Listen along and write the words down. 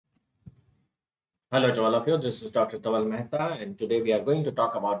Hello to all of you. This is Dr. Dhaval Maheta, and today we are going to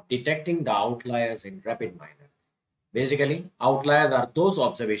talk about detecting the outliers in Rapidminer. Basically, outliers are those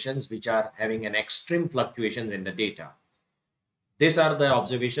observations which are having an extreme fluctuation in the data. These are the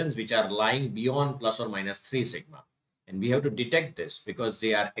observations which are lying beyond plus or minus 3 sigma. And we have to detect this because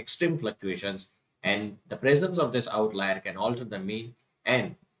they are extreme fluctuations, and the presence of this outlier can alter the mean,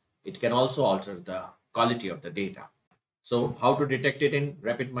 and it can also alter the quality of the data. So how to detect it in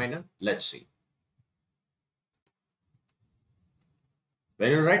Rapidminer? Let's see. When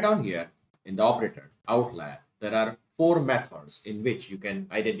you write down here in the operator outlier, there are four methods in which you can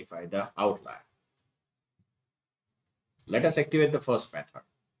identify the outlier. Let us activate the first method.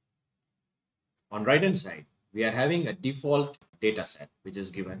 On right hand side, we are having a default data set which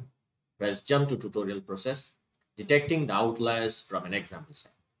is given. Press jump to tutorial process, detecting the outliers from an example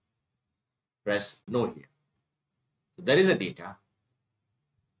set. Press no here. So there is a data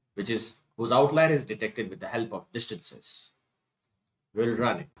whose outlier is detected with the help of distances. We'll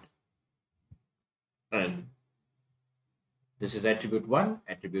run it. And this is attribute 1,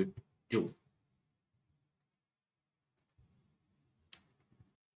 attribute 2.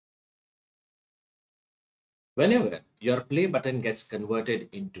 Whenever your play button gets converted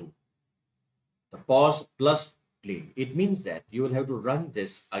into the pause plus play, it means that you will have to run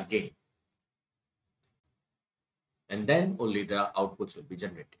this again. And then only the outputs will be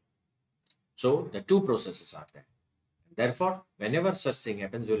generated. So the two processes are there. Therefore, whenever such thing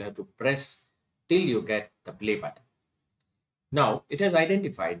happens, you will have to press till you get the play button. Now, it has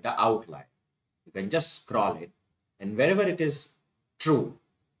identified the outlier. You can just scroll it, and wherever it is true,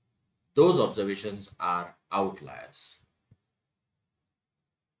 those observations are outliers.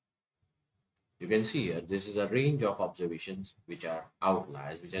 You can see here, this is a range of observations which are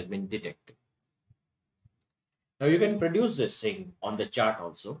outliers, which has been detected. Now you can produce this thing on the chart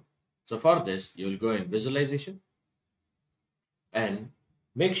also. So for this, you will go in visualization and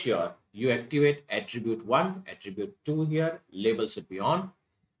make sure you activate attribute 1, attribute 2 here, label should be on.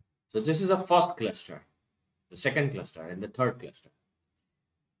 So this is a first cluster, the second cluster, and the third cluster.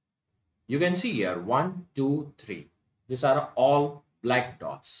 You can see here 1, 2, 3. These are all black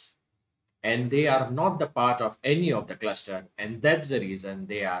dots, and they are not the part of any of the cluster, and that's the reason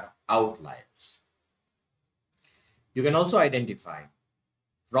they are outliers. You can also identify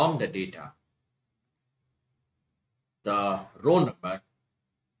from the data the row number.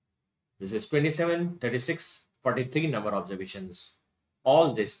 This is 27, 36, 43 number observations.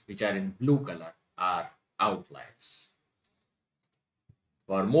 All this which are in blue color are outliers.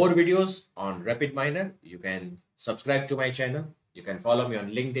 For more videos on Rapidminer, you can subscribe to my channel. You can follow me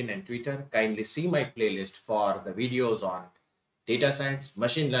on LinkedIn and Twitter. Kindly see my playlist for the videos on data science,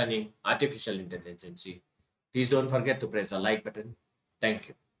 machine learning, artificial intelligence. Please don't forget to press the like button. Thank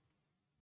you.